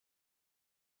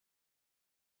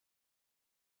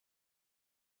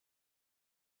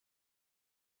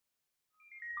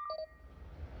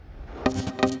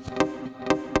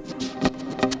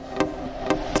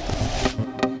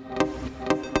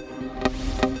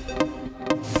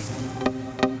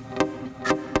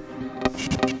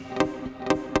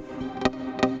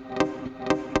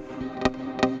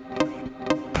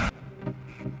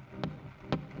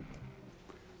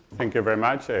Thank you very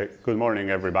much. Good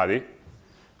morning, everybody.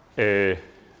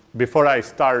 Before I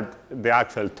start the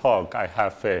actual talk, I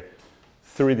have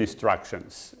 3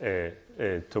 distractions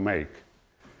to make.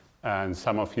 And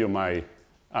some of you might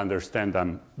understand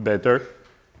them better.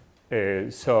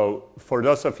 So for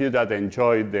those of you that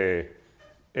enjoy the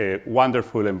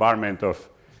wonderful environment of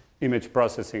image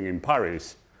processing in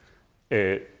Paris,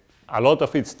 a lot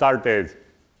of it started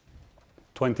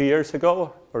 20 years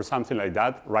ago or something like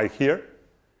that, right here.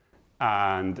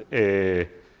 And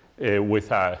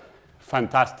with a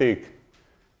fantastic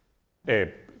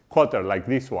quarter like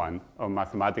this one on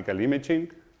mathematical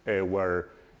imaging, where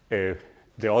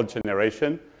the old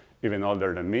generation, even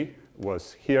older than me,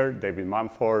 was here. David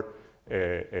Mumford,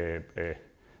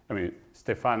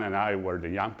 Stefan and I were the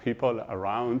young people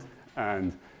around,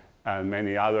 and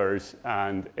many others.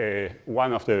 And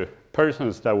one of the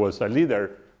persons that was a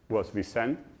leader was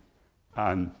Vicent,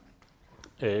 and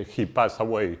he passed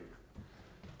away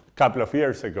a couple of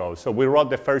years ago. So we wrote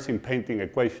the first in painting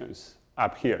equations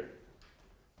up here.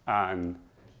 And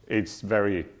has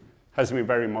been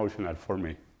very emotional for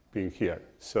me being here.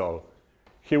 So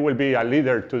he will be a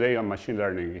leader today on machine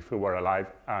learning if he were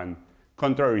alive. And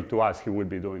contrary to us, he will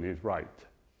be doing it right.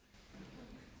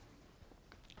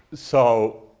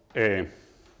 So the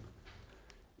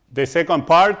second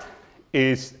part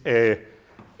is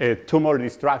 2 more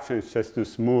distractions just to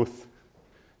smooth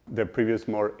the previous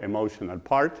more emotional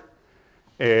part.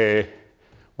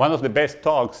 One of the best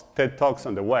talks, TED Talks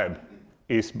on the web,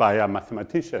 is by a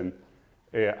mathematician,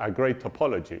 a great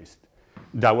topologist,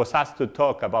 that was asked to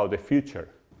talk about the future.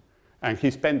 And he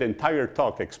spent the entire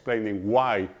talk explaining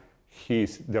why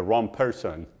he's the wrong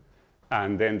person.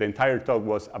 And then the entire talk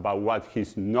was about what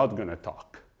he's not going to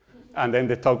talk. And then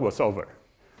the talk was over.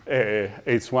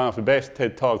 It's one of the best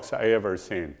TED Talks I ever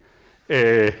seen.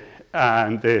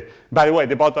 By the way,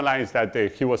 the bottom line is that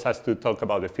he was asked to talk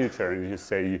about the future, and you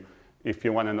say, if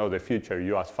you want to know the future,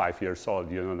 you ask 5 years old,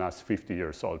 you don't ask 50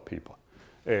 years old people,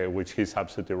 which he's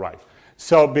absolutely right.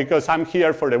 So because I'm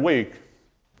here for the week,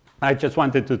 I just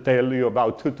wanted to tell you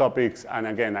about 2 topics, and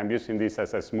again, I'm using this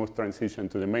as a smooth transition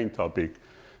to the main topic,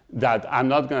 that I'm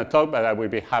not going to talk, but I will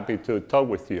be happy to talk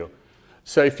with you.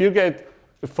 So if you get,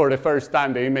 for the first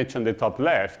time, the image on the top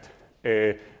left,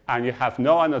 and you have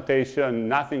no annotation,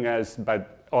 nothing else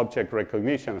but object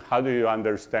recognition, how do you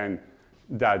understand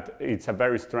that it's a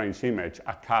very strange image?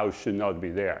 A cow should not be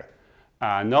there.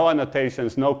 No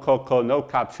annotations, no cocoa, no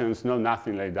captions, no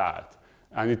nothing like that.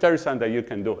 And it turns out that you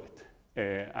can do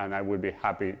it. And I will be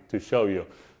happy to show you.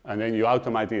 And then you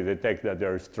automatically detect that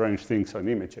there are strange things on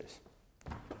images.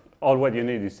 All what you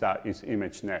need is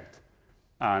ImageNet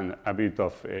and a bit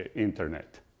of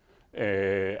internet.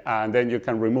 And then you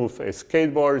can remove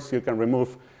skateboards. You can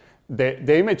remove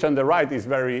the image on the right is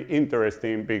very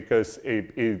interesting because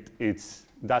it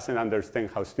doesn't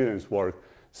understand how students work.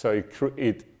 So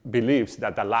it believes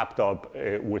that a laptop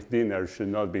with dinner should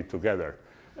not be together.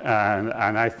 And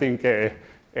I think it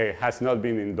has not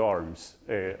been in dorms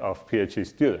of PhD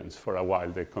students for a while,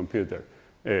 the computer.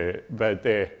 But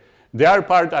the other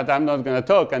part that I'm not going to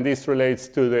talk, and this relates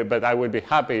to but I will be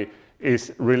happy,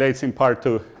 relates in part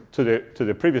to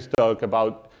the previous talk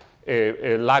about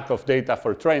a lack of data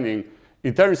for training.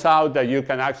 It turns out that you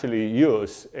can actually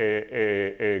use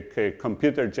a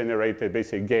computer-generated,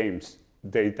 basic games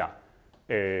data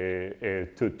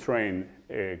to train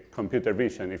computer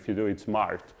vision if you do it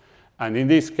smart. And in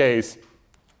this case,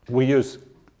 we use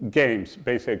games,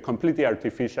 basically completely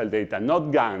artificial data,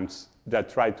 not guns that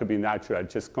try to be natural,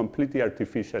 just completely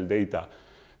artificial data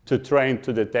to train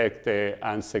to detect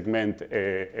and segment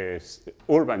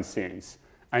urban scenes.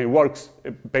 And it works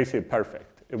basically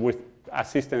perfect with a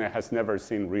system that has never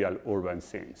seen real urban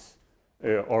scenes,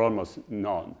 or almost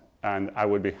none. And I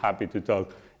would be happy to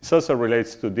talk. It also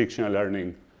relates to dictionary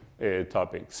learning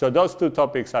topics. So those 2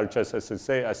 topics are just, as I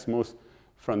say, as smooth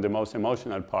from the most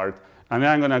emotional part. And then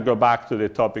I'm going to go back to the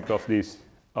topic of this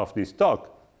talk.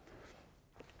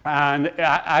 And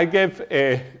I gave,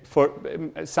 for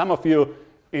some of you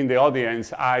in the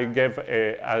audience, I gave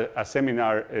a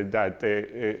seminar that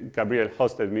Gabriel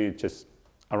hosted me just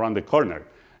around the corner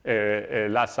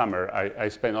last summer. I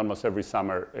spent almost every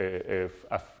summer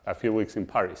a few weeks in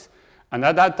Paris. And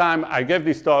at that time, I gave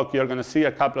this talk. You're going to see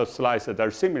a couple of slides that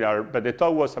are similar, but the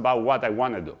talk was about what I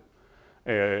want to do.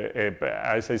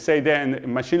 As I say then,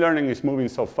 machine learning is moving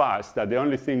so fast that the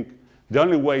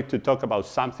only way to talk about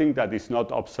something that is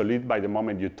not obsolete by the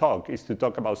moment you talk is to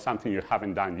talk about something you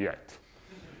haven't done yet.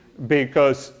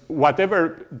 Because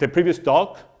whatever the previous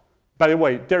talk, by the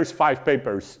way, there's 5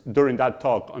 papers during that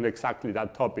talk on exactly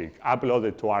that topic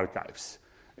uploaded to archives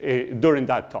during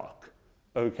that talk.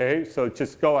 Okay, so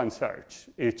just go and search.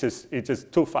 It's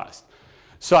just too fast.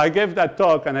 So I gave that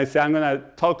talk, and I said, I'm going to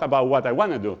talk about what I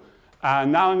want to do.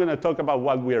 And now I'm going to talk about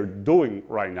what we are doing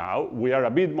right now. We are a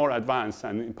bit more advanced,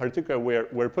 and in particular,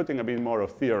 we're putting a bit more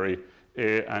of theory.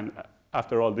 And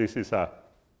after all, this is a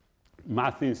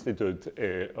math institute,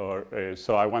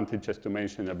 so I wanted just to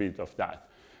mention a bit of that.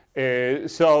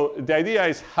 So the idea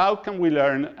is, how can we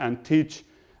learn and teach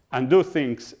and do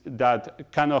things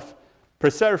that kind of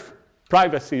preserve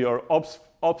privacy or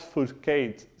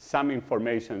obfuscate some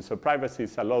information? So privacy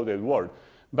is a loaded word.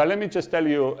 But let me just tell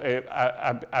you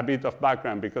a bit of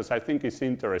background, because I think it's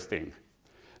interesting.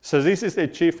 So this is the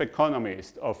chief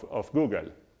economist of Google.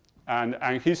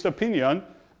 And his opinion,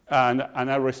 and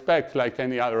I respect like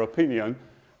any other opinion,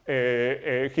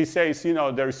 he says, you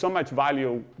know, there's so much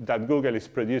value that Google is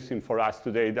producing for us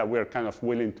today that we're kind of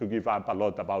willing to give up a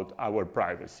lot about our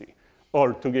privacy,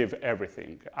 or to give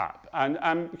everything up.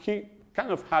 And he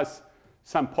kind of has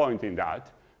some point in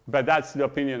that. But that's the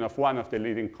opinion of one of the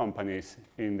leading companies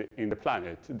in the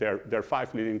planet. There are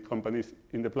 5 leading companies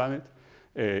in the planet.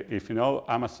 If you know,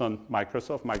 Amazon,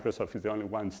 Microsoft. Microsoft is the only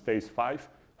one stays 5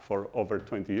 for over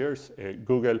 20 years.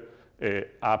 Google,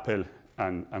 Apple,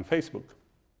 and Facebook.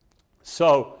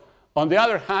 So on the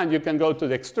other hand, you can go to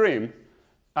the extreme,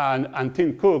 and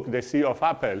Tim Cook, the CEO of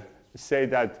Apple, say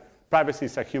that privacy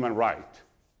is a human right.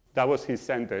 That was his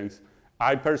sentence.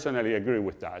 I personally agree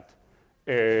with that.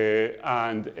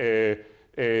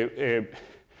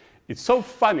 It's so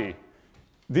funny.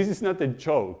 This is not a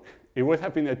joke. It would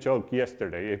have been a joke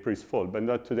yesterday, April's Fool, but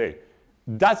not today.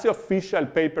 That's the official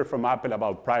paper from Apple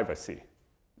about privacy.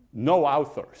 No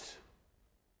authors.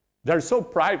 They're so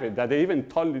private that they even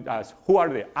told us who are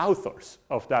the authors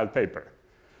of that paper.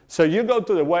 So you go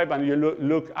to the web and you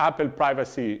look Apple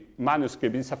privacy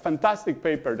manuscript. It's a fantastic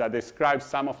paper that describes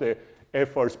some of the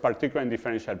efforts, particularly in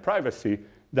differential privacy,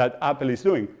 that Apple is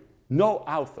doing. No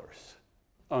authors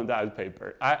on that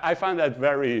paper. I found that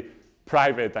very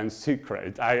private and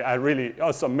secret. I really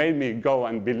also made me go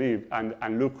and believe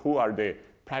and look who are the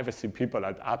privacy people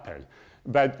at Apple.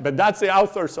 But that's the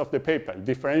authors of the paper,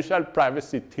 differential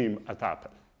privacy team at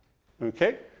Apple,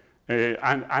 okay?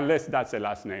 And unless that's the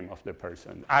last name of the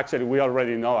person. Actually, we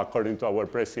already know, according to our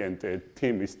president,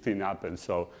 Tim is Tim Apple,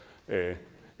 so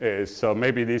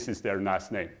maybe this is their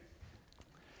last name.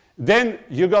 Then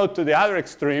you go to the other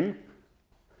extreme,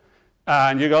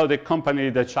 and you go to the company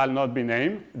that shall not be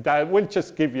named, that will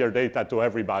just give your data to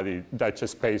everybody that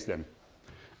just pays them.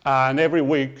 And every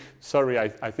week, sorry, I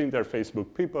think they're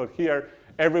Facebook people here,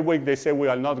 every week they say we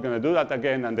are not going to do that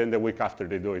again, and then the week after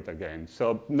they do it again.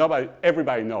 So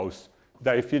everybody knows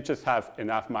that if you just have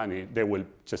enough money, they will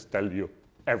just tell you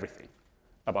everything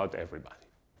about everybody.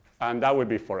 And that will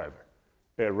be forever,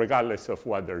 regardless of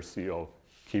what their CEO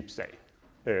keeps saying.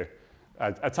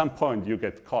 At some point, you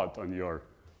get caught on your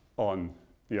own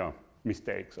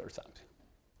mistakes or something.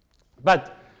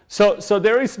 But so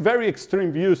there is very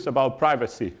extreme views about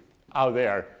privacy out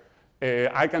there.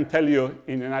 I can tell you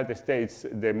in the United States,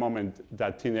 the moment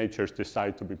that teenagers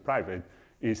decide to be private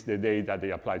is the day that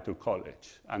they apply to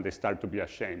college, and they start to be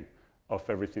ashamed of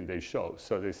everything they show.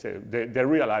 So they say they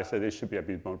realize that they should be a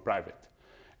bit more private.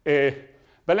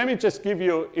 But let me just give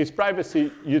you, is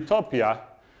privacy utopia?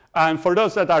 And for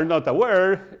those that are not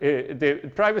aware, the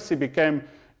privacy became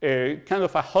kind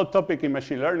of a hot topic in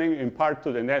machine learning, in part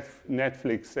to the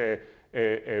Netflix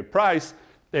prize.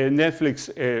 Netflix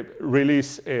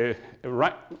released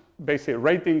basically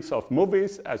ratings of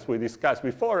movies, as we discussed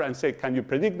before, and say, can you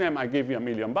predict them? I give you $1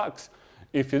 million.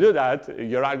 If you do that,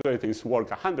 your algorithm is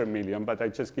worth 100 million, but I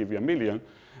just give you $1 million.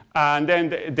 And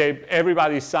then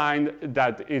everybody signed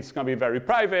that it's going to be very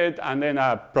private, and then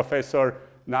a professor.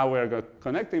 Now we're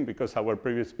connecting because our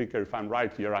previous speaker, if I'm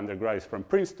right, your undergrad is from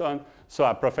Princeton. So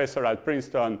a professor at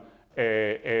Princeton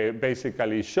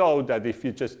basically showed that if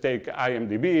you just take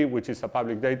IMDb, which is a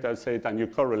public data set, and you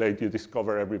correlate, you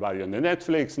discover everybody on the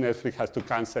Netflix. Netflix has to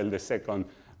cancel the second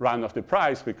round of the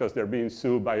prize because they're being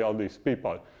sued by all these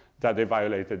people that they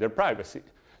violated their privacy.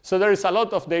 So there is a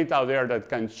lot of data out there that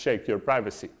can shake your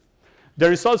privacy.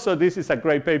 There is also, this is a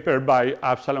great paper by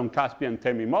Absalom Caspi and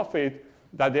Temi Moffitt,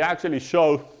 that they actually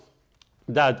show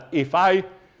that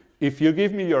if you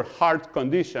give me your heart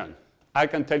condition, I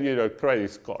can tell you your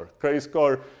credit score. Credit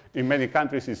score in many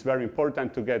countries is very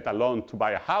important to get a loan to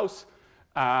buy a house.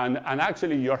 And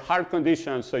actually your heart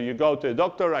condition, so you go to the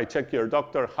doctor, I check your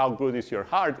doctor, how good is your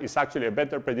heart, is actually a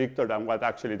better predictor than what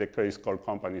actually the credit score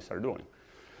companies are doing.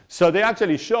 So they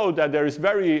actually show that there is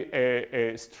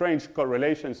very strange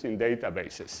correlations in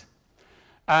databases.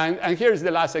 And here's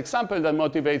the last example that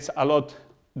motivates a lot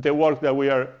the work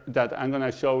that I'm going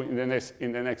to show in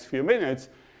the next few minutes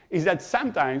is that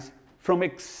sometimes from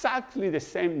exactly the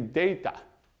same data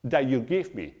that you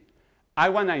give me, I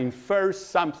want to infer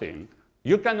something.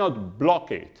 You cannot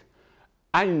block it.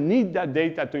 I need that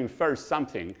data to infer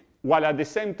something, while at the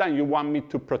same time you want me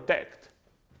to protect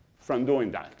from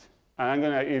doing that. And I'm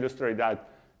going to illustrate that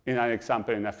in an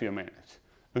example in a few minutes.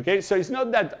 Okay, so it's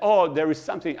not that, oh, there is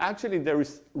something. Actually, there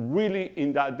is really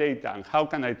in that data, and how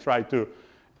can I try to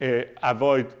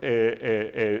avoid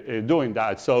doing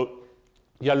that? So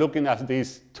you're looking at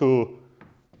these two.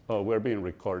 Oh, we're being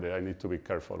recorded. I need to be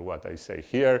careful what I say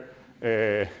here.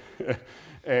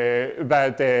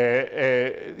 But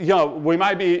you know, we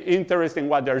might be interested in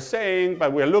what they're saying,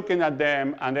 but we're looking at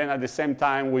them, and then at the same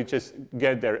time, we just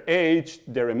get their age,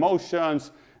 their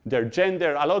emotions, their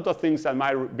gender, a lot of things that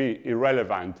might be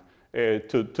irrelevant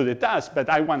to the task, but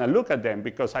I want to look at them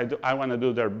because I want to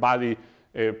do their body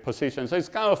position. So it's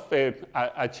kind of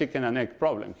a chicken and egg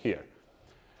problem here.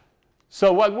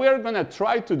 So what we're going to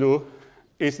try to do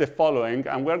is the following,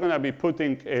 and we're going to be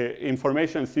putting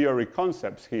information theory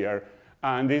concepts here.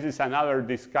 And this is another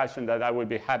discussion that I would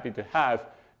be happy to have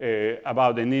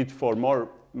about the need for more,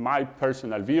 my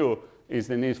personal view is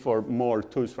the need for more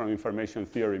tools from information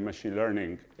theory, machine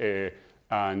learning,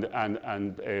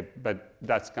 but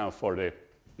that's kind of for the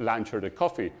lunch or the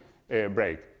coffee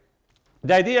break.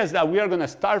 The idea is that we are going to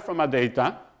start from a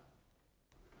data.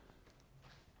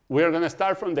 We are going to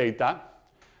start from data,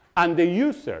 and the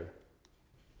user,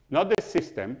 not the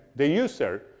system, the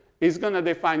user is going to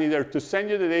define either to send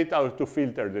you the data or to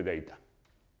filter the data.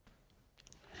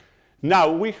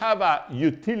 Now, we have a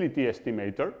utility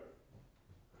estimator,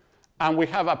 and we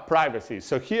have a privacy.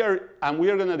 So here, and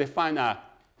we are going to define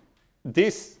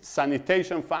this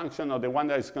sanitation function, or the one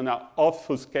that is going to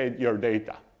obfuscate your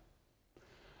data.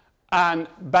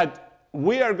 But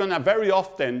we are going to very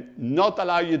often not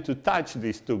allow you to touch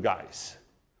these two guys.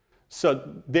 So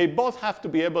they both have to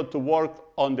be able to work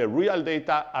on the real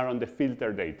data or on the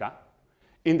filter data.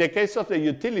 In the case of the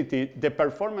utility, the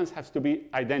performance has to be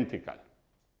identical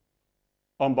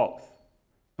on both.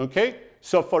 Okay?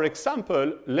 So for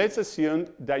example, let's assume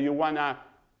that you want to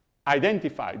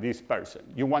identify this person.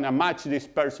 You want to match this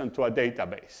person to a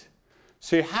database.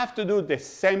 So you have to do the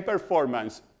same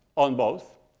performance on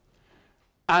both.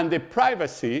 And the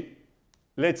privacy,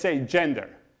 let's say gender.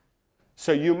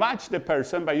 So you match the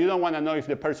person, but you don't want to know if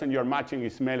the person you're matching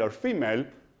is male or female.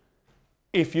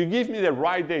 If you give me the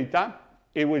right data,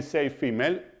 it will say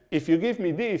female. If you give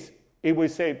me this, it will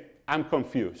say I'm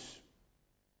confused.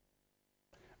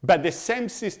 But the same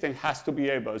system has to be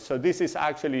able. So this is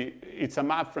actually, it's a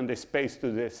map from the space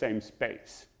to the same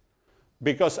space.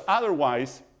 Because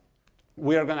otherwise,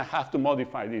 we are going to have to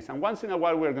modify this. And once in a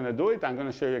while, we're going to do it. I'm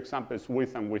going to show you examples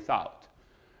with and without.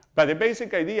 But the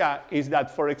basic idea is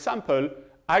that, for example,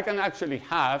 I can actually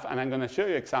have, and I'm going to show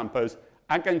you examples,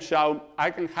 I can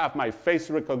have my face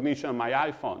recognition on my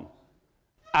iPhone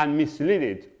and mislead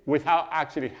it without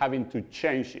actually having to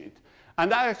change it.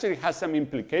 And that actually has some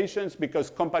implications because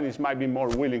companies might be more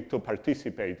willing to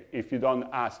participate if you don't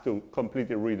ask to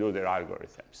completely redo their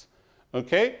algorithms.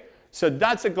 Okay? So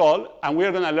that's a goal, and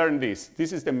we're going to learn this.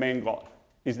 This is the main goal,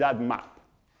 is that map.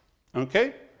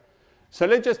 Okay? So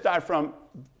let's just start from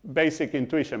basic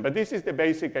intuition, but this is the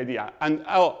basic idea. And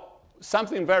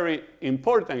something very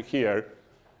important here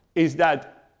is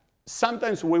that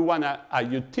sometimes we want a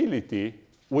utility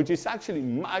which is actually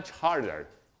much harder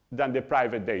than the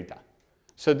private data.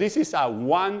 So this is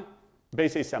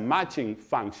basically a matching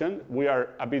function. We are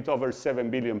a bit over 7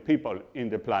 billion people in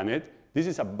the planet. This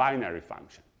is a binary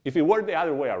function. If it were the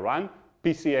other way around,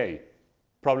 PCA,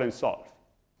 problem solved.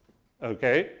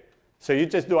 Okay? So you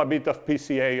just do a bit of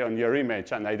PCA on your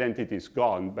image and identity is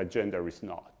gone, but gender is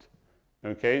not.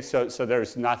 Okay? So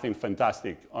there's nothing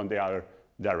fantastic on the other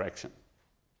direction.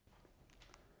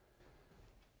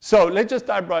 So let's just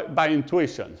start by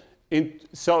intuition.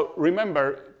 So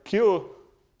remember, Q,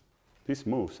 this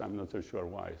moves. I'm not so sure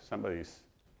why. Somebody's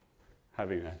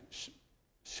having a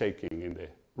shaking in the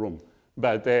room.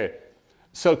 But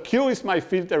so Q is my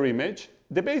filter image.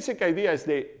 The basic idea is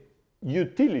the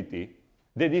utility,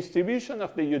 the distribution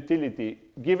of the utility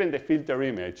given the filter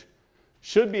image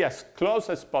should be as close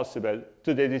as possible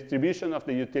to the distribution of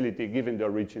the utility given the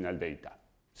original data.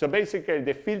 So basically,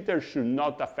 the filter should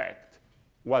not affect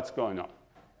what's going on.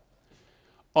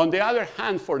 On the other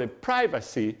hand, for the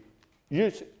privacy,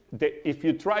 if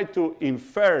you try to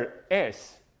infer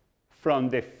S from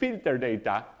the filter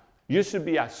data, you should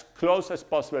be as close as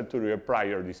possible to your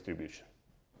prior distribution.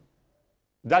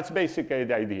 That's basically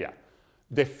the idea.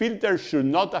 The filter should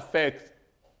not affect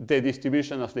the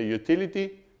distribution of the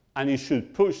utility. and it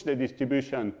should push the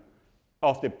distribution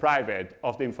of the private,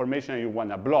 of the information you want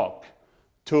to block,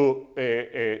 to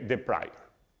the prior.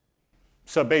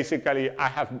 So basically,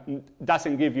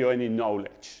 doesn't give you any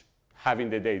knowledge, having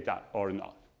the data or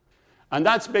not. And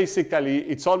that's basically,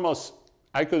 it's almost,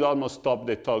 I could almost stop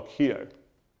the talk here,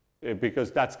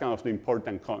 because that's kind of the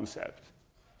important concept.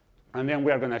 And then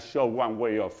we are going to show one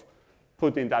way of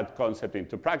putting that concept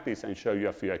into practice and show you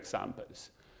a few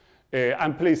examples.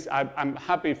 And please, I'm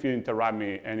happy if you interrupt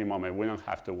me any moment. We don't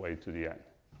have to wait to the end.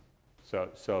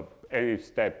 So any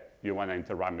step you want to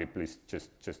interrupt me, please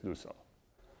just do so.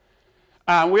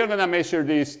 And we are going to measure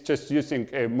this just using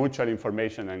mutual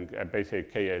information and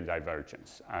basic KL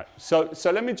divergence. So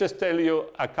let me just tell you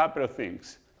a couple of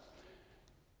things.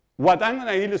 What I'm going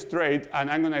to illustrate,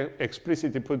 and I'm going to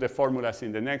explicitly put the formulas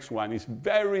in the next one, is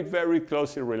very, very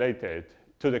closely related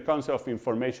to the concept of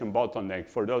information bottleneck,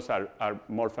 for those are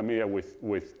more familiar with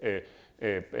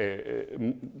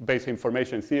basic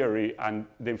information theory, and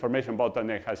the information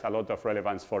bottleneck has a lot of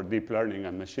relevance for deep learning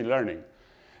and machine learning.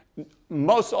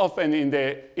 Most often in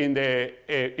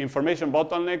the information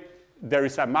bottleneck, there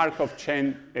is a Markov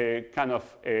chain kind of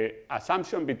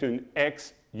assumption between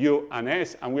X, U, and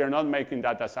S, and we are not making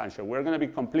that assumption. We're going to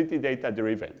be completely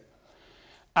data-driven.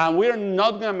 And we're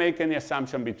not going to make any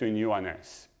assumption between U and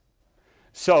S.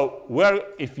 So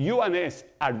if U and S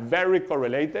are very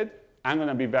correlated, I'm going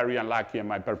to be very unlucky and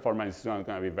my performance is not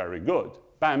going to be very good.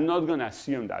 But I'm not going to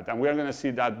assume that. And we're going to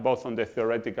see that both on the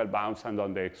theoretical bounds and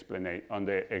on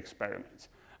the experiments.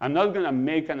 I'm not going to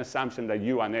make an assumption that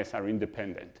U and S are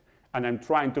independent. And I'm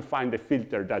trying to find the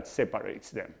filter that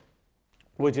separates them,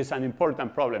 which is an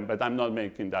important problem, but I'm not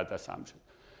making that assumption.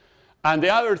 And the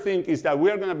other thing is that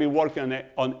we're going to be working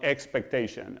on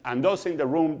expectation. And those in the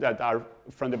room that are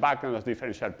from the background of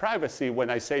differential privacy, when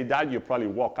I say that, you probably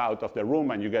walk out of the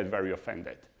room and you get very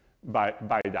offended by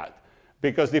that.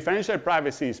 Because differential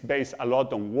privacy is based a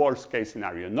lot on worst case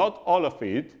scenario. Not all of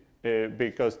it,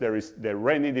 because there is the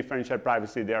rainy differential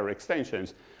privacy, there are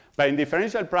extensions. But in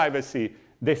differential privacy,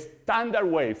 the standard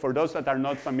way, for those that are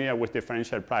not familiar with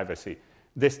differential privacy,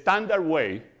 the standard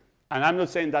way, and I'm not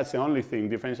saying that's the only thing,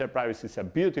 differential privacy is a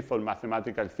beautiful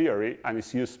mathematical theory, and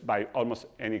it's used by almost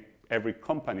every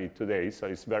company today, so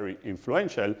it's very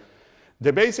influential.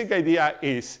 The basic idea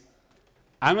is,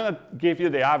 I'm going to give you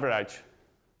the average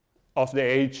of the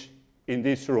age in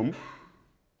this room,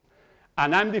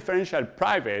 and I'm differential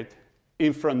private.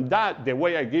 And from that, the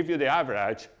way I give you the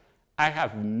average, I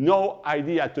have no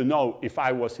idea to know if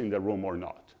I was in the room or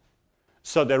not.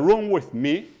 So the room with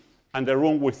me and the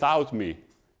room without me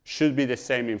should be the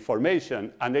same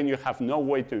information, and then you have no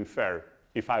way to infer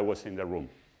if I was in the room.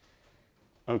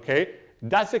 Okay?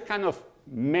 That's the kind of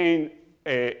main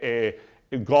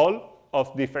goal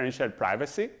of differential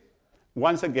privacy.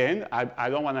 Once again, I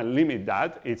don't want to limit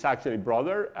that. It's actually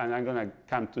broader, and I'm going to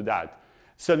come to that.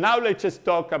 So now let's just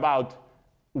talk about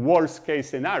worst case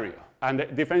scenario. And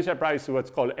differential privacy is what's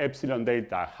called epsilon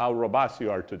data, how robust you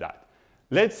are to that.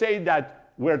 Let's say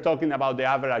that we're talking about the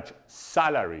average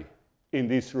salary in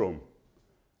this room.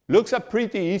 Looks a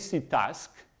pretty easy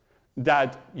task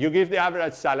that you give the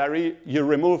average salary, you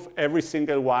remove every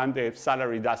single one, the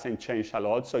salary doesn't change a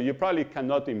lot, so you probably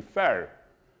cannot infer.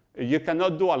 You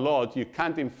cannot do a lot, you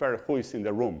can't infer who is in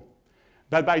the room.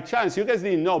 But by chance, you guys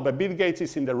didn't know, but Bill Gates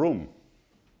is in the room.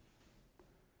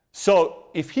 So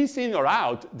if he's in or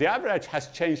out, the average has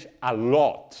changed a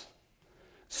lot.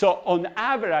 So on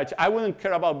average, I wouldn't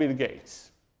care about Bill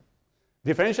Gates.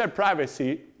 Differential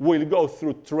privacy will go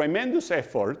through tremendous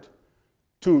effort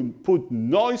to put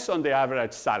noise on the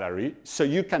average salary, so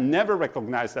you can never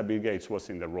recognize that Bill Gates was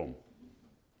in the room,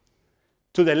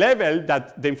 to the level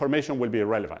that the information will be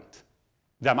irrelevant.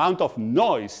 The amount of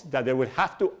noise that they will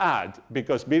have to add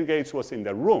because Bill Gates was in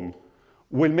the room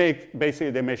will make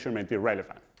basically the measurement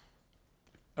irrelevant.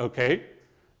 Okay?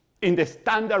 In the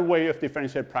standard way of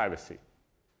differential privacy.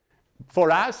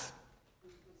 For us,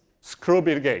 screw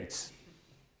Bill Gates.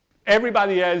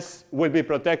 Everybody else will be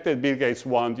protected, Bill Gates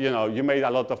won't. You know, you made a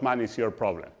lot of money, it's your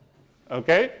problem.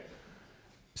 Okay?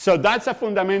 So that's a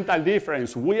fundamental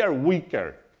difference. We are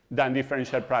weaker than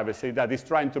differential privacy that is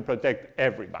trying to protect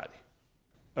everybody.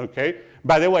 Okay?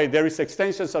 By the way, there is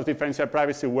extensions of differential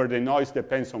privacy where the noise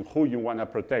depends on who you want to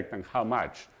protect and how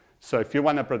much. So if you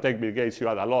want to protect Bill Gates, you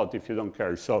add a lot. If you don't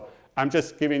care. So I'm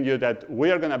just giving you that we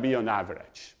are going to be on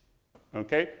average.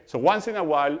 Okay? So once in a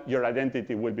while, your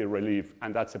identity will be relieved,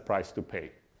 and that's a price to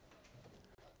pay.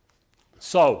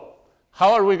 So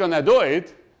how are we going to do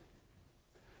it?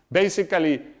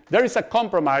 Basically, there is a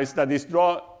compromise that is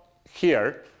drawn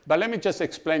here, but let me just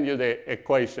explain you the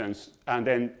equations and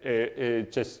then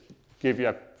just give you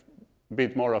a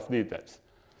bit more of details.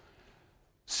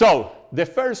 So the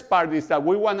first part is that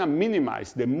we want to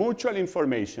minimize the mutual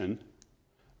information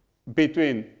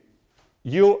between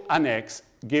U and X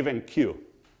given Q.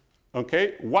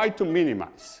 Okay? Why to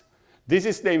minimize? This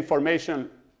is the information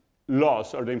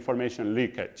loss or the information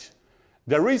leakage.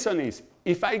 The reason is,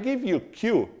 if I give you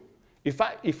Q,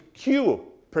 if Q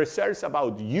preserves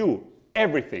about U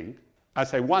everything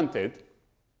as I wanted,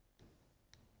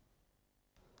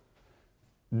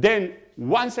 then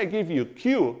once I give you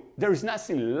Q, there is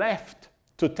nothing left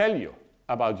to tell you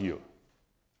about U.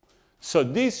 So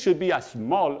this should be as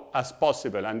small as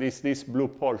possible, and this blue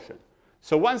portion.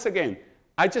 So once again,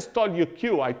 I just told you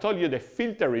Q, I told you the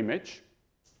filter image,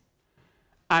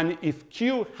 and if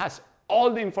Q has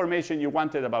all the information you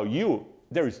wanted about U,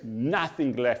 there is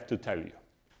nothing left to tell you.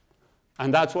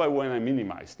 And that's why we want to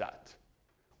minimize that.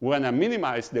 We want to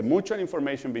minimize the mutual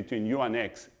information between U and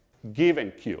X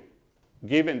given Q,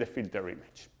 given the filter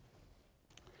image.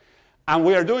 And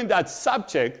we are doing that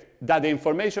subject that the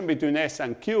information between S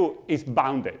and Q is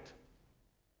bounded.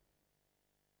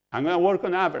 I'm going to work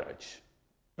on average.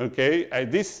 Okay?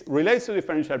 This relates to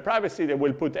differential privacy. They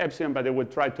will put epsilon, but they will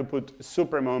try to put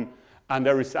supremum. And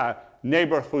there is a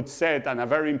neighborhood set and a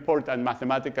very important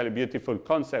mathematically beautiful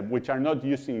concept, which are not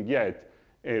using yet.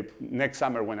 Next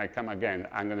summer when I come again,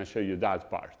 I'm going to show you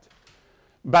that part.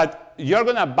 But you're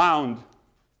going to bound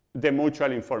the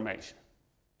mutual information.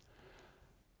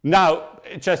 Now,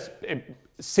 just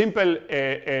simple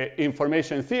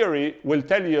information theory will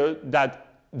tell you that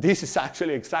this is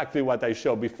actually exactly what I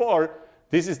showed before.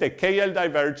 This is the KL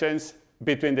divergence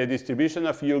between the distribution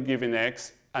of U given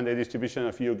X and the distribution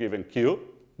of U given Q.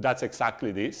 That's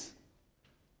exactly this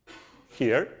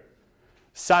here,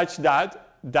 such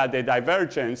that the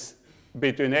divergence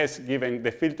between S given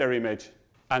the filter image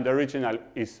and the original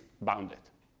is bounded.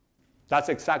 That's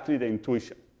exactly the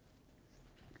intuition.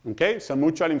 Okay, so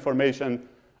mutual information,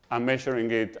 I'm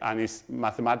measuring it, and it's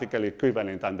mathematically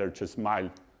equivalent under just mild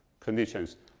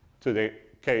conditions to the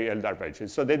KL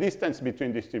divergence. So the distance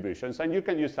between distributions, and you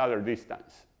can use other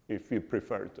distance if you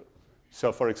prefer to.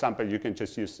 So for example, you can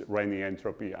just use Renyi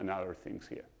entropy and other things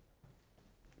here.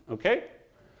 Okay?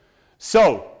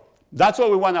 So that's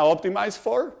what we want to optimize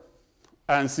for.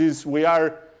 And since we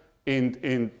are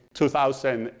in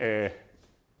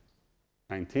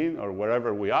 2019 or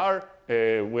wherever we are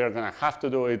going to have to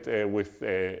do it with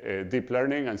deep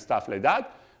learning and stuff like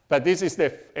that. But this is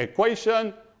the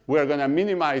equation. We're going to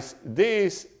minimize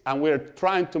this, and we're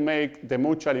trying to make the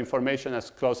mutual information as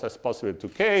close as possible to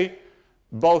K,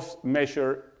 both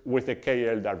measured with the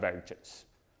KL divergence.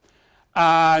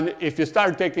 And if you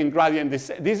start taking gradient, this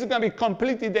is going to be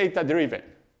completely data-driven.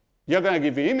 You're going to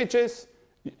give me images.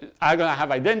 I'm going to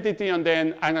have identity on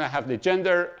them. I'm going to have the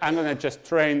gender. I'm going to just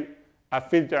train a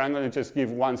filter. I'm going to just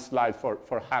give one slide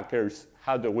for hackers.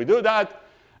 How do we do that?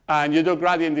 And you do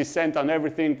gradient descent on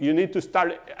everything. You need to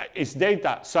start, it's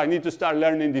data, so I need to start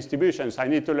learning distributions. I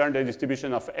need to learn the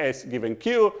distribution of S given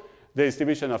Q, the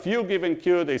distribution of U given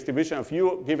Q, the distribution of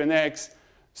U given X.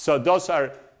 So those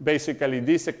are basically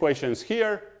these equations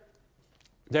here.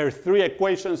 There are three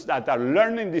equations that are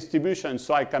learning distributions,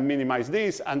 so I can minimize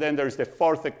these. And then there's the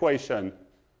fourth equation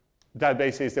that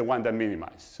basically is the one that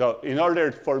minimizes. So in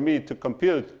order for me to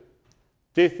compute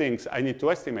these things, I need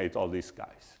to estimate all these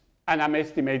guys. And I'm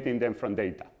estimating them from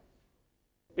data.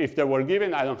 If they were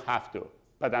given, I don't have to,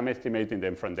 but I'm estimating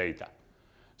them from data.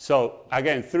 So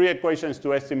again, three equations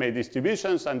to estimate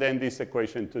distributions, and then this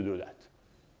equation to do that.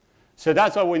 So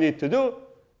that's what we need to do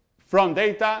from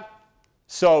data.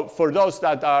 So for those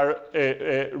that are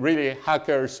really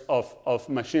hackers of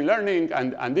machine learning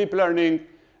and deep learning,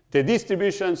 the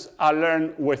distributions are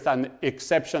learned with an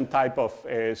exception type of,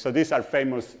 so these are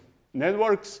famous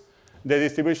networks. The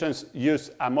distributions use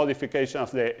a modification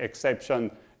of the exception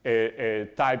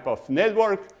type of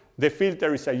network. The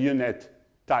filter is a unit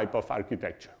type of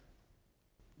architecture.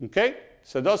 Okay?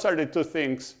 So those are the two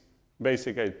things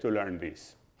basically to learn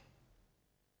this.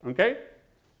 Okay?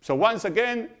 So once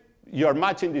again, you're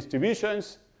matching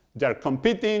distributions. They're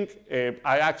competing.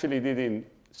 I actually didn't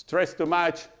stress too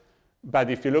much. But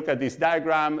if you look at this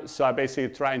diagram, so I'm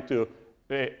basically trying to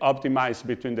optimize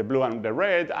between the blue and the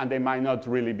red, and they might not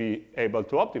really be able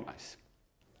to optimize.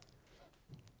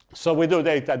 So we do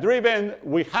data-driven.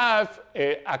 We have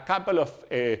a couple of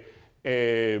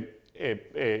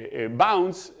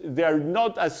bounds. They're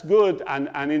not as good,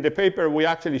 and in the paper we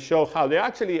actually show how they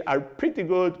actually are pretty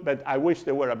good, but I wish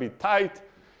they were a bit tight.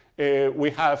 We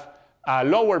have a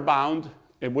lower bound.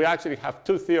 We actually have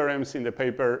two theorems in the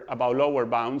paper about lower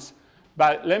bounds.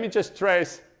 But let me just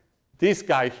stress this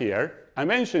guy here. I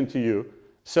mentioned to you,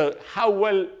 so how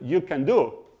well you can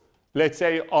do let's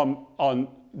say on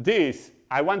this,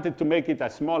 I wanted to make it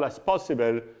as small as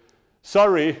possible.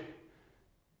 Sorry,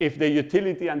 if the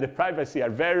utility and the privacy are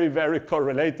very, very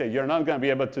correlated, you're not going to be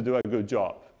able to do a good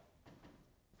job.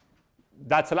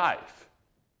 That's life,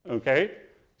 okay?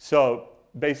 So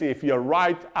basically, if your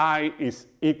right eye is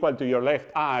equal to your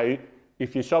left eye,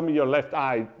 if you show me your left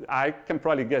eye, I can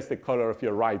probably guess the color of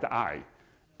your right eye.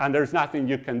 And there's nothing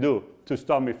you can do to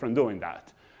stop me from doing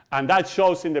that. And that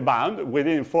shows in the bound. We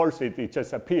didn't force it, it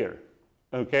just appeared.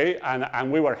 Okay?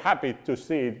 And we were happy to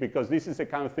see it because this is the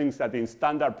kind of things that in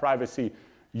standard privacy,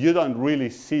 you don't really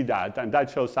see that. And that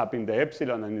shows up in the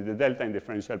epsilon and in the delta in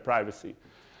differential privacy.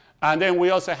 And then we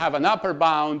also have an upper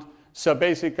bound. So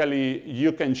basically,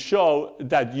 you can show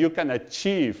that you can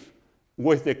achieve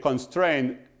with the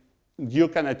constraint, you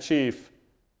can achieve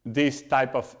this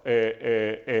type of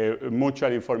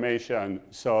mutual information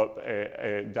so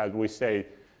that we say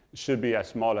should be as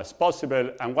small as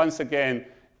possible. And once again,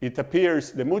 it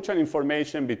appears the mutual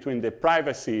information between the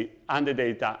privacy and the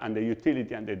data and the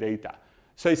utility and the data.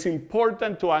 So it's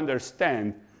important to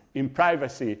understand in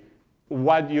privacy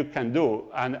what you can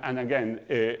do. And again,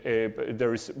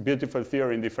 there is beautiful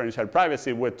theory in differential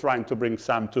privacy. We're trying to bring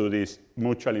some to these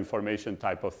mutual information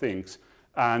type of things.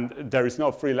 And there is no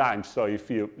free lunch, so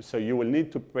you will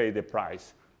need to pay the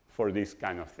price for these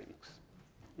kind of things.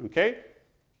 Okay?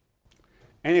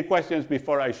 Any questions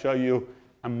before I show you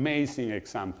amazing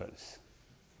examples?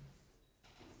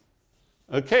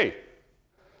 Okay.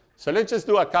 So let's just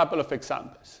do a couple of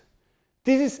examples.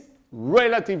 This is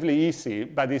relatively easy,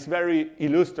 but it's very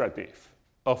illustrative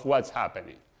of what's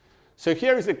happening. So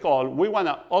here is the call. We want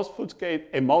to obfuscate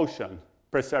emotion,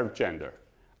 preserve gender.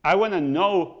 I want to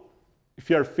know if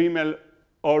you're female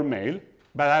or male,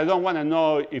 but I don't want to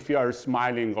know if you are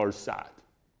smiling or sad,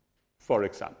 for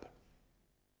example.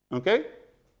 Okay?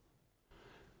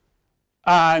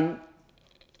 And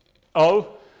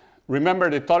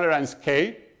remember the tolerance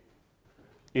K.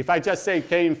 If I just say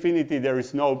K infinity, there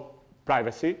is no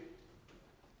privacy.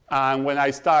 And when I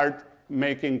start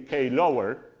making K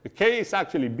lower, K is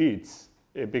actually bits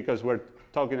because we're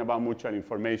talking about mutual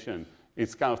information.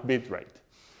 It's kind of bit rate.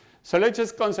 So let's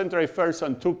just concentrate first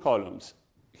on two columns.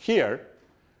 Here,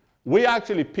 we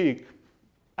actually pick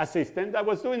a system that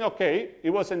was doing OK. It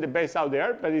wasn't the best out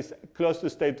there, but it's close to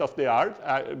state of the art.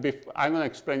 I'm going to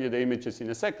explain you the images in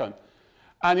a second.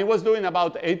 And it was doing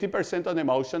about 80% on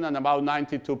emotion and about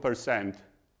 92%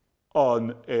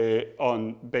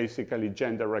 on basically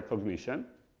gender recognition.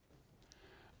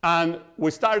 And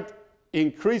we start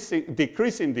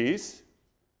decreasing this.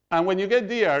 And when you get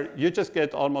there, you just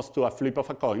get almost to a flip of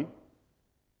a coin.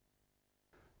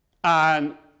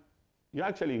 And you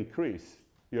actually increase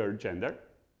your gender.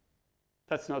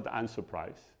 That's not an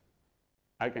unsurprise.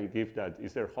 I can give that.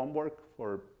 Is there homework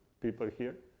for people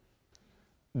here?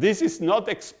 This is not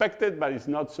expected, but it's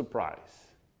not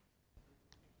surprise.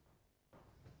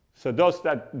 So those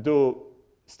that do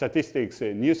statistics,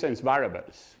 nuisance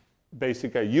variables,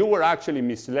 basically, you were actually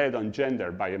misled on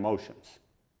gender by emotions.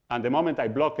 And the moment I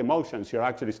block emotions, you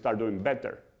actually start doing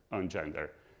better on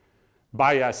gender.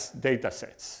 Bias data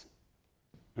sets.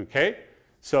 Okay?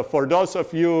 So for those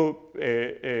of you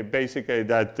basically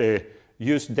that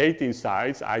use dating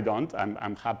sites, I don't.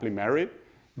 I'm happily married.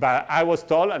 But I was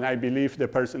told, and I believe the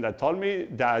person that told me,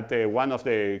 that one of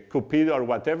the Cupido or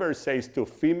whatever says to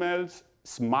females,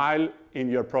 smile in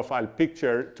your profile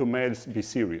picture, to males, be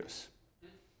serious.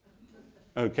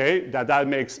 Okay? That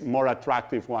makes more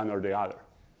attractive one or the other.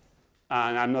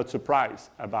 And I'm not surprised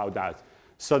about that.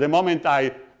 So the moment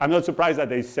I'm not surprised that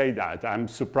they say that. I'm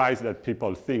surprised that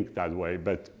people think that way.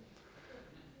 But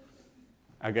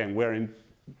again, we're in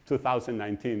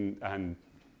 2019, and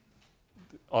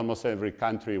almost every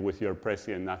country with your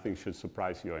president, nothing should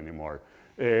surprise you anymore.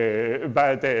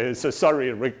 So sorry,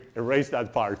 erase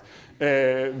that part.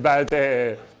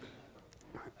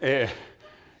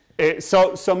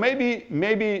 So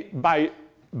maybe by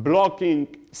blocking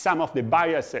some of the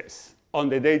biases on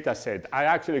the data set, I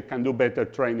actually can do better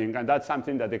training, and that's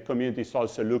something that the community is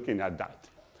also looking at that.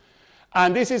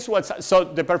 And this is so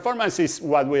the performance is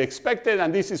what we expected,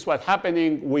 and this is what's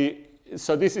happening.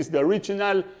 So this is the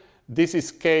original, this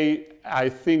is K, I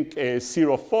think,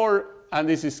 04, and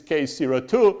this is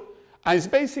K02, and it's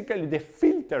basically the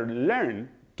filter learned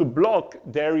to block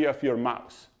the area of your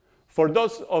mouse. For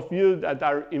those of you that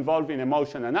are involved in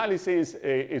emotion analysis,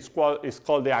 it's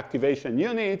called the activation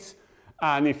units.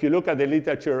 And if you look at the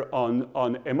literature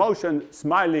on emotion,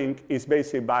 smiling is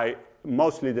basically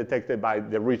mostly detected by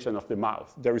the region of the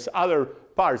mouth. There is other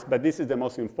parts, but this is the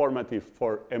most informative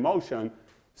for emotion.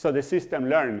 So the system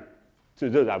learned to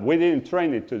do that. We didn't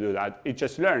train it to do that. It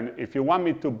just learned, if you want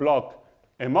me to block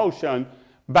emotion,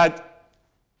 but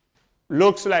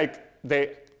looks like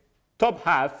the top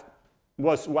half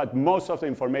was what most of the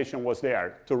information was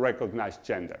there to recognize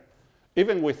gender,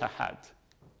 even with a hat.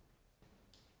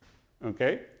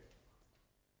 Okay?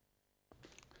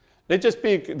 Let's just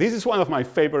pick, this is one of my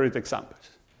favorite examples.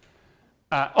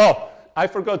 Oh, I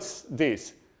forgot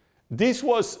this. This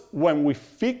was when we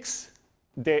fixed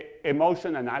the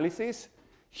emotion analysis.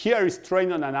 Here is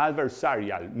trained on an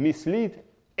adversarial, mislead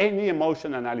any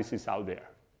emotion analysis out there,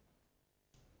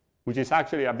 which is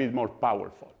actually a bit more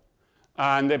powerful.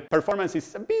 And the performance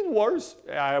is a bit worse.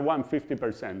 I want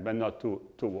 50%, but not too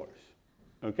worse.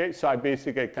 Okay, so I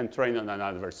basically can train on an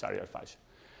adversarial fashion.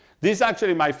 This is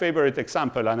actually my favorite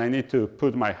example, and I need to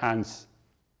put my hands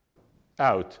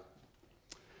out.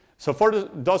 So for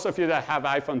those of you that have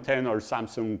iPhone 10 or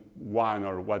Samsung One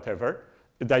or whatever,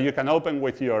 that you can open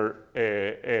with your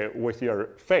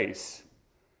face.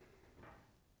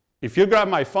 If you grab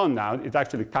my phone now, it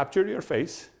actually captured your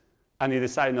face, and it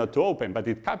decided not to open, but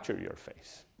it captured your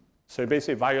face. So it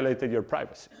basically violated your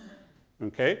privacy.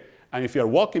 Okay? And if you're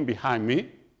walking behind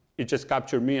me, it just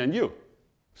captured me and you.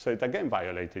 So it again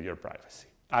violated your privacy.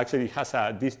 Actually, it has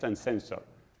a distance sensor,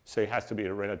 so it has to be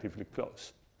relatively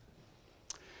close.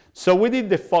 So we did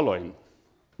the following.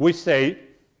 We say,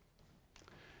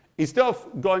 instead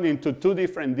of going into two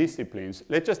different disciplines,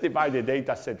 let's just divide the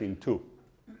data set in two.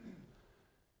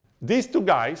 These two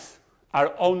guys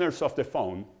are owners of the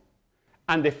phone,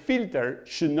 and the filter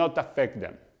should not affect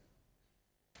them.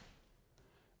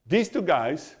 These two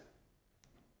guys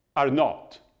are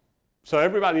not. So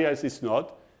everybody else is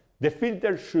not. The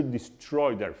filter should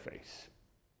destroy their face.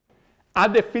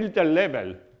 At the filter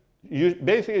level, you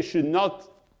basically should not,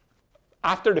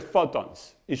 after the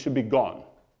photons, it should be gone.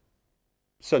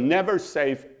 So never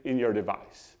save in your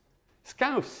device. It's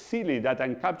kind of silly that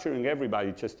I'm capturing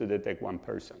everybody just to detect one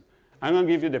person. I'm going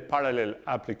to give you the parallel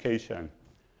application.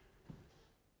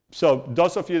 So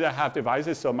those of you that have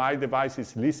devices, so my device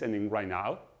is listening right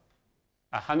now,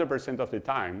 100% of the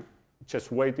time,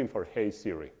 just waiting for Hey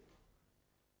Siri.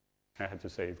 I had to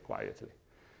say it quietly.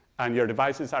 And your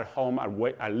devices at home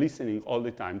are listening all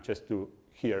the time just to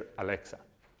hear Alexa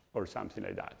or something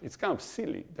like that. It's kind of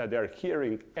silly that they're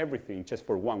hearing everything just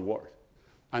for one word.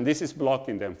 And this is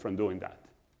blocking them from doing that.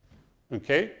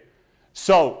 Okay?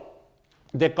 So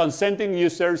the consenting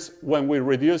users, when we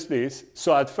reduce this,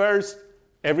 so at first,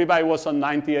 everybody was on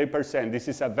 98%. This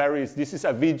is a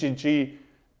VGG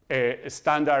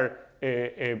standard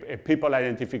people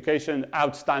identification,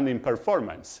 outstanding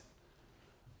performance.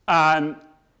 And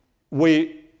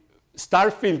we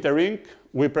start filtering.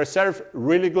 We preserve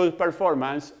really good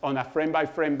performance on a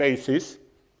frame-by-frame basis.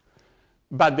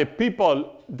 But the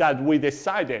people that we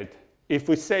decided, if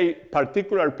we say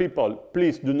particular people,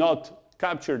 please do not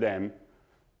capture them,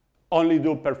 only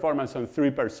do performance on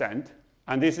 3%.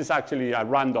 And this is actually a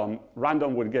random.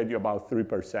 Random will get you about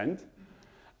 3%.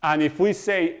 And if we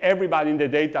say everybody in the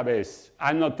database,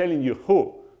 I'm not telling you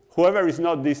who, whoever is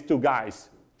not these two guys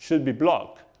should be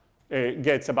blocked,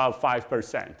 gets about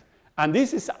 5%. And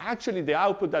this is actually the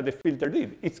output that the filter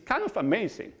did. It's kind of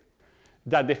amazing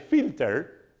that the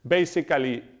filter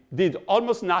basically did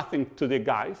almost nothing to the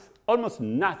guys, almost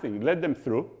nothing, let them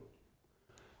through,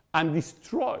 and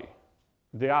destroy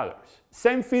the others.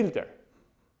 Same filter.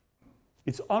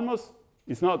 It's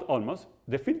not almost,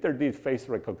 the filter did face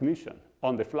recognition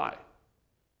on the fly.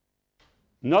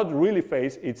 Not really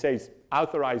face, it says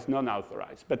authorized,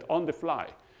 non-authorized, but on the fly.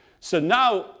 So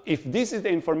now, if this is the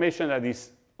information that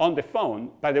is on the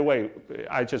phone, by the way,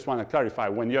 I just want to clarify,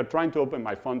 when you're trying to open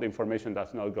my phone, the information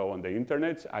does not go on the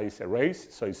internet. It's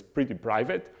erased, so it's pretty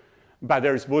private. But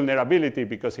there's vulnerability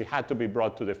because it had to be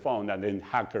brought to the phone and then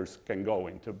hackers can go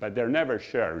into, but they're never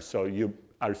shared, so you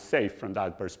are safe from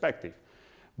that perspective.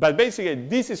 But basically,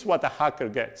 this is what a hacker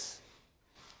gets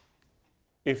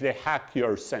if they hack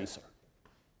your sensor,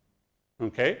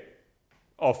 okay,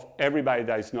 of everybody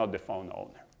that is not the phone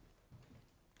owner.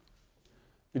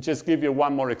 Let me just give you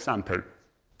one more example.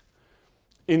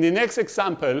 In the next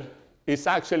example is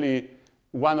actually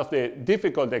one of the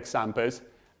difficult examples.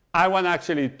 I want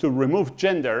actually to remove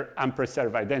gender and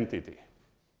preserve identity,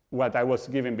 what I was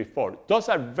giving before. Those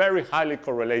are very highly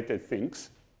correlated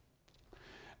things.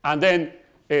 And then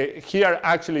here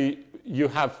actually you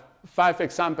have 5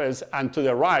 examples, and to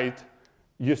the right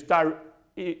you start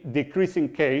decreasing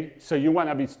K, so you want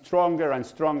to be stronger and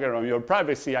stronger on your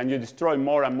privacy, and you destroy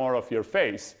more and more of your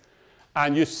face.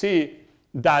 And you see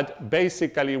that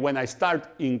basically when I start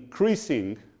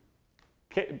increasing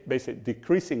K, basically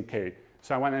decreasing K,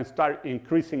 so I want to start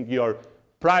increasing your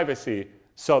privacy,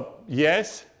 So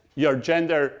yes, your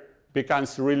gender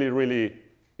becomes really,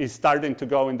 is starting to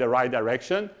go in the right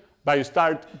direction, but you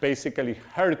start basically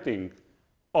hurting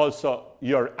also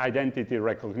your identity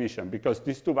recognition, because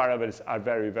these two variables are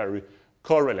very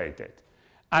correlated.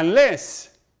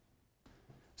 Unless,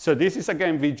 so this is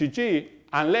again VGG,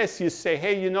 unless you say,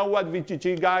 hey, you know what,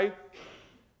 VGG guy,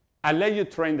 I'll let you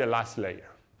train the last layer.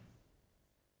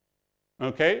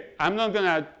 Okay? I'm not going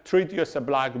to treat you as a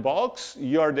black box.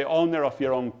 You're the owner of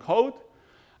your own code.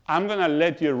 I'm going to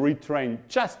let you retrain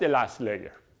just the last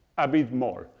layer, a bit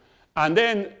more. And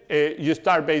then you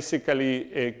start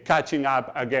basically catching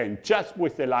up again, just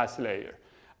with the last layer.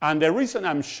 And the reason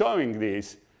I'm showing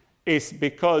this is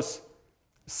because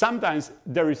sometimes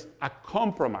there is a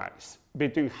compromise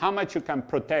between how much you can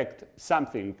protect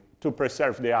something to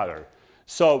preserve the other.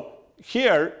 So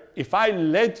here, if I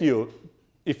don't let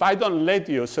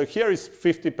you, so here is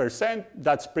 50%,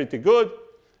 that's pretty good.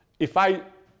 If I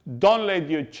don't let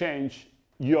you change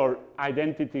your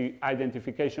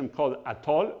identification code at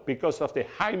all, because of the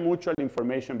high mutual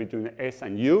information between S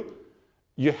and U,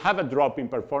 you have a drop in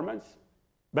performance.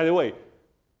 By the way,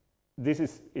 this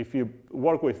is, if you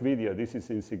work with video, this is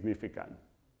insignificant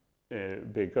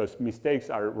because mistakes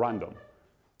are random.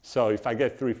 So if I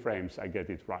get 3 frames, I get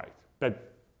it right.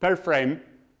 But per frame,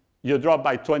 you drop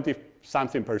by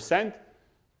 20-something%.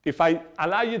 If I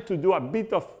allow you to do a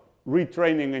bit of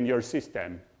retraining in your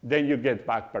system, then you get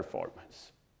back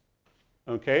performance.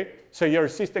 Okay? So your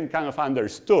system kind of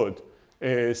understood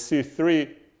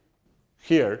C3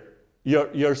 here.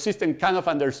 Your system kind of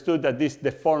understood that this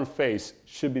deformed face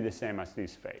should be the same as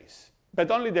this face. But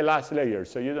only the last layer,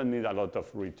 so you don't need a lot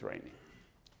of retraining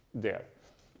there.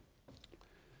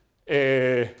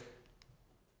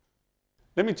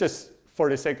 Let me just, for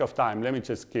the sake of time, let me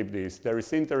just keep this. There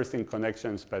is interesting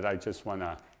connections, but I just want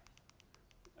to,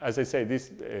 as I say,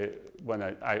 this when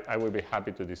I will be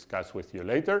happy to discuss with you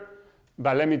later.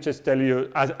 But let me just tell you,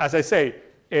 as I say,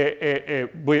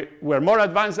 we're more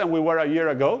advanced than we were a year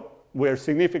ago. We're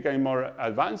significantly more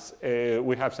advanced.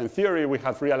 We have some theory, we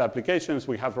have real applications,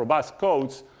 we have robust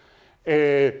codes.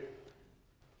 We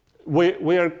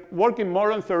are working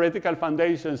more on theoretical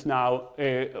foundations now.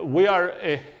 We are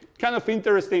kind of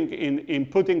interested in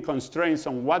putting constraints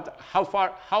on how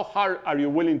hard are you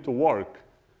willing to work.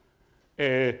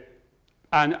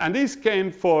 And this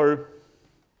came for,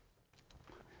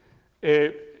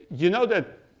 you know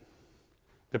that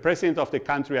the president of the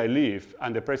country I live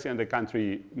and the president of the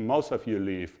country most of you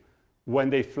live, when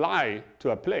they fly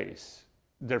to a place,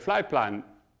 their flight plan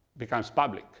becomes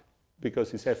public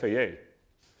because it's FAA.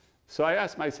 So I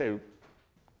asked myself,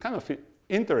 kind of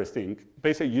interesting,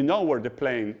 basically you know where the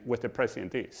plane with the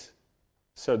president is.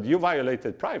 So you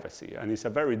violated privacy, and it's a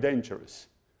very dangerous.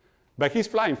 But he's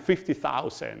flying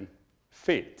 50,000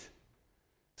 feet.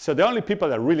 So the only people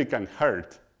that really can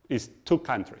hurt is 2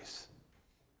 countries.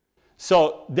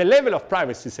 So the level of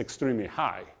privacy is extremely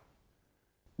high.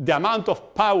 The amount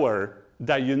of power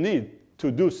that you need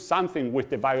to do something with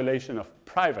the violation of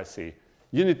privacy,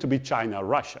 you need to be China or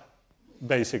Russia,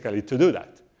 basically, to do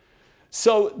that.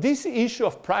 So this issue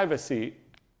of privacy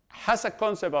has a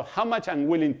concept of how much I'm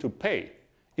willing to pay.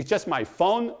 It's just my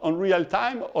phone on real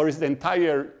time, or is the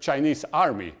entire Chinese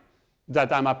army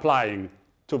that I'm applying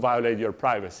to violate your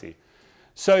privacy?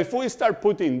 So if we start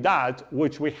putting that,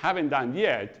 which we haven't done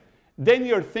yet, then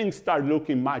your things start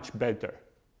looking much better.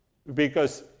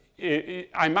 Because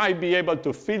I might be able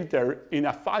to filter in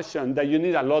a fashion that you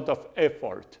need a lot of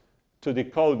effort to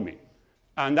decode me.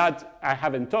 And that, I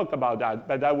haven't talked about that,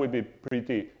 but that would be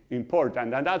pretty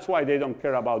important. And that's why they don't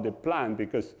care about the plan,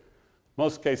 because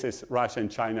most cases, Russia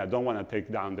and China don't want to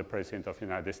take down the president of the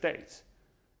United States.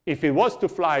 If it was to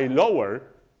fly lower,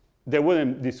 they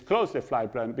wouldn't disclose the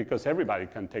flight plan because everybody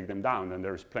can take them down, and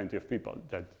there's plenty of people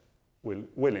that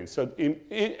willing. So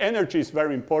energy is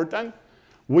very important.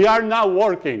 We are now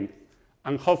working,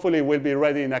 and hopefully we'll be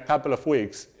ready in a couple of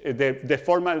weeks, the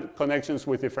formal connections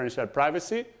with differential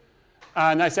privacy.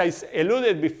 And as I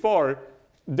alluded before,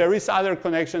 there is other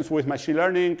connections with machine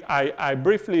learning. I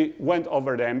briefly went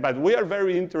over them, but we are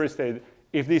very interested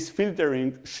if this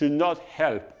filtering should not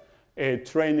help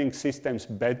training systems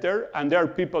better. And there are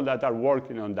people that are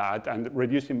working on that and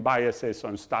reducing biases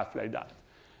on stuff like that.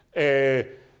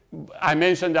 I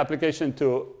mentioned the application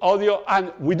to audio,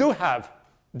 and we do have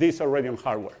this already on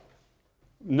hardware.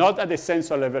 Not at the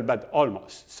sensor level, but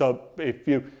almost. So if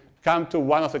you come to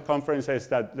one of the conferences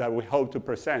that we hope to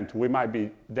present, we might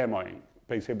be demoing,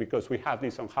 basically because we have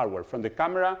this on hardware. From the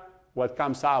camera, what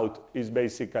comes out is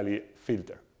basically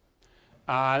filter.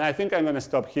 And I think I'm going to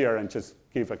stop here and just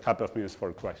give a couple of minutes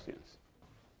for questions.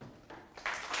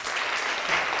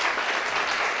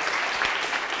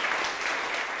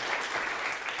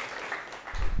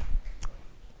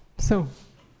 So,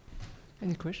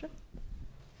 any question?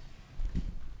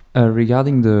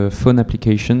 Regarding the phone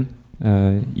application,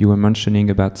 you were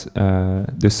mentioning about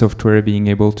the software being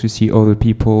able to see other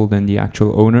people than the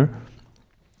actual owner.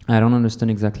 I don't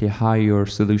understand exactly how your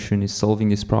solution is solving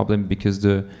this problem, because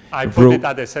I put it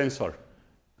at the sensor.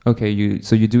 Okay,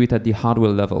 so you do it at the hardware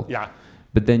level. Yeah.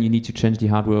 But then you need to change the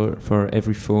hardware for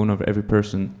every phone of every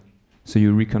person. So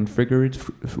you reconfigure it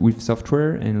with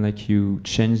software, and like you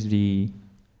change the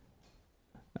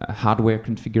hardware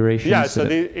configuration. Yeah, so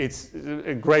it's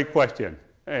a great question.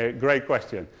 Great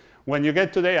question. When you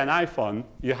get today an iPhone,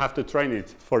 you have to train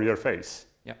it for your face.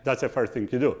 Yeah. That's the first thing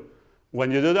you do.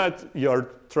 When you do that, you're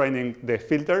training the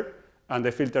filter, and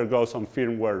the filter goes on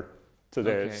firmware to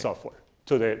the software,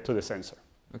 to the sensor.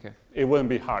 Okay. It wouldn't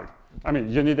be hard. I mean,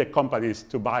 you need the companies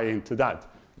to buy into that,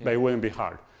 but it wouldn't be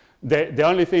hard. The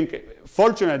only thing,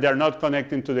 fortunately, they're not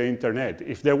connecting to the internet.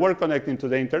 If they were connecting to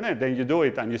the internet, then you do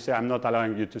it and you say, I'm not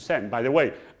allowing you to send. By the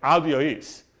way, audio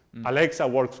is. Alexa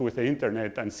works with the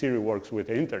internet and Siri works with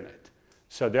the internet.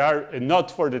 So they are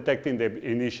not for detecting the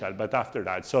initial, but after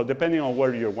that. So depending on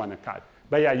where you want to cut.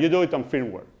 But yeah, you do it on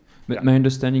firmware. But my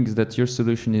understanding is that your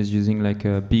solution is using like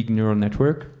a big neural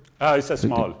network. It's a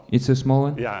small. It's a small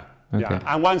one? Yeah. Okay.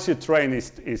 Yeah, and once you train,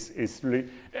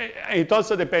 it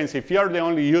also depends. If you're the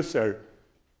only user,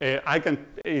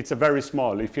 it's a very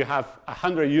small. If you have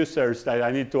 100 users that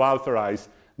I need to authorize,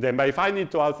 then but if I need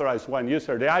to authorize one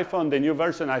user, the iPhone, the new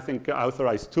version, I think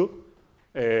authorized 2.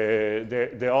 It's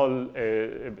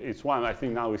 1, I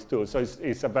think now it's 2. So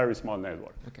it's a very small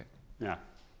network. Okay. Yeah.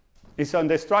 It's on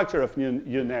the structure of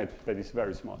UNet, but it's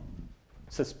very small.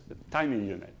 It's a tiny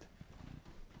unit.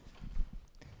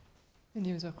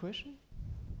 Any other question?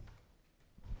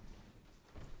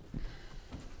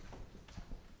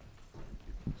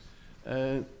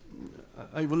 I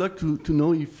would like to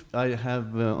know if I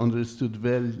have understood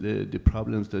well the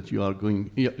problems that you are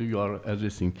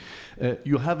addressing.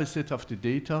 You have a set of the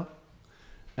data,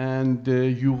 and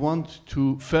you want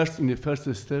to in the first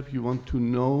step, you want to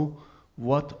know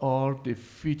what are the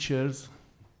features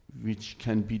which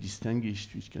can be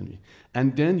distinguished,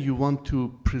 and then you want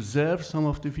to preserve some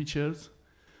of the features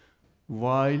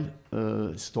while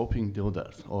stopping the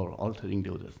others or altering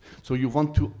the others. So you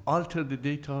want to alter the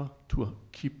data to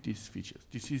keep these features.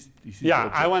 This is yeah,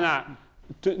 I want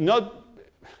to not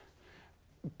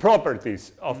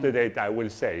properties of the data, I will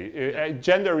say.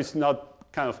 Gender is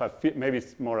not kind of maybe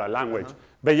it's more a language.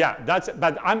 But yeah,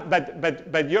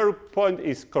 but your point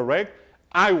is correct.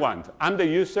 I'm the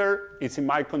user, it's in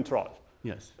my control.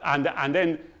 Yes. And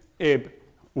then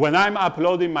when I'm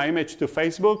uploading my image to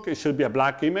Facebook, it should be a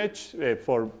black image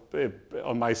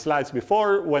on my slides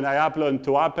before. When I upload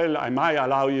to Apple, I might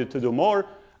allow you to do more.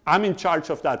 I'm in charge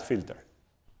of that filter.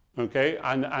 Okay?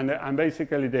 And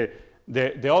basically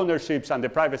the ownerships and the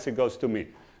privacy goes to me.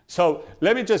 So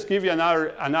let me just give you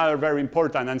another very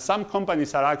important, and some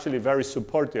companies are actually very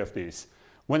supportive of this.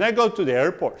 When I go to the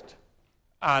airport,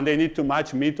 and they need to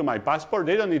match me to my passport,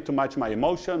 they don't need to match my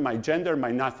emotion, my gender,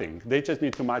 my nothing. They just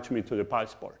need to match me to the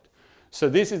passport. So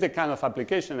this is the kind of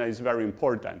application that is very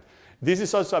important. This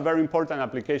is also a very important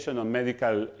application on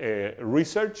medical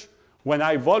research. When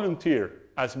I volunteer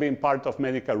as being part of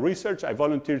medical research, I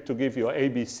volunteer to give you A,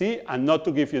 B, C, and not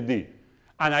to give you D.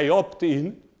 And I opt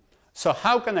in. So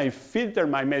how can I filter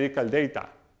my medical data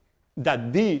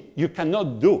that D you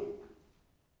cannot do?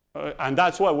 And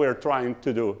that's what we're trying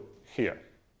to do here.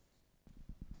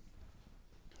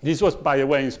 This was, by the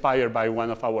way, inspired by one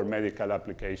of our medical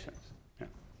applications. Yeah.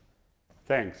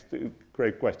 Thanks.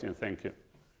 Great question. Thank you.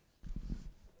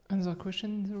 Another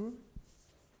question in the room?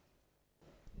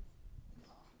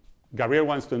 Gabriel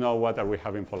wants to know what are we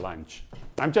having for lunch.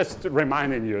 I'm just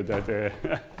reminding you that.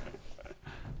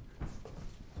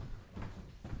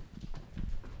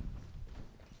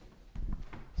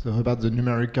 So about the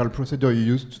numerical procedure you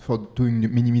used for doing the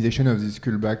minimization of this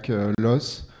callback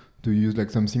loss, do you use like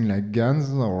something like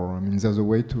GANs, or I mean, there's a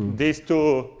way to? These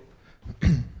two.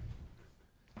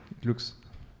 It looks.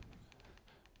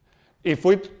 If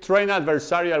we train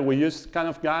adversarial, we use kind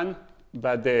of GAN,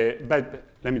 but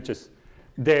let me just.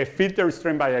 The filter is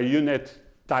trained by a unit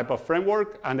type of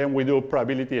framework, and then we do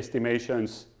probability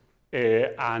estimations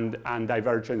and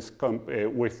divergence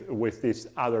with these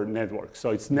other networks.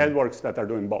 So it's networks that are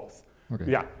doing both.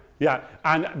 Okay. Yeah, yeah.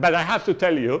 But I have to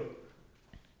tell you,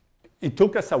 it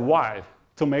took us a while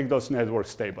to make those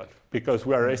networks stable because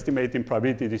we are estimating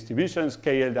probability distributions,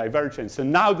 KL divergence,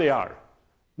 and now they are.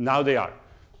 Now they are.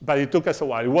 But it took us a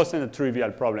while. It wasn't a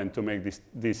trivial problem to make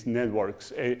these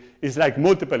networks. It's like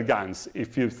multiple GANs,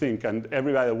 if you think, and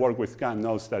everybody that works with GAN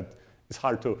knows that it's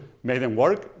hard to make them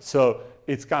work. So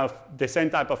it's kind of the same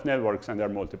type of networks and they're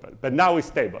multiple. But now it's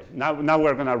stable. Now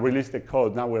we're going to release the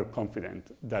code. Now we're confident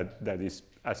that that is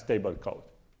a stable code.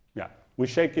 Yeah, we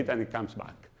shake it and it comes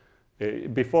back.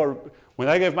 Before, when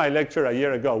I gave my lecture a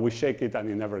year ago, we shake it and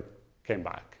it never came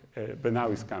back. But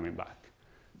now it's coming back.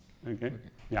 Okay?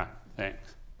 Yeah,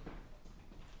 thanks.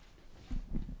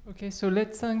 Okay, so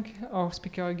let's thank our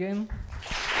speaker again.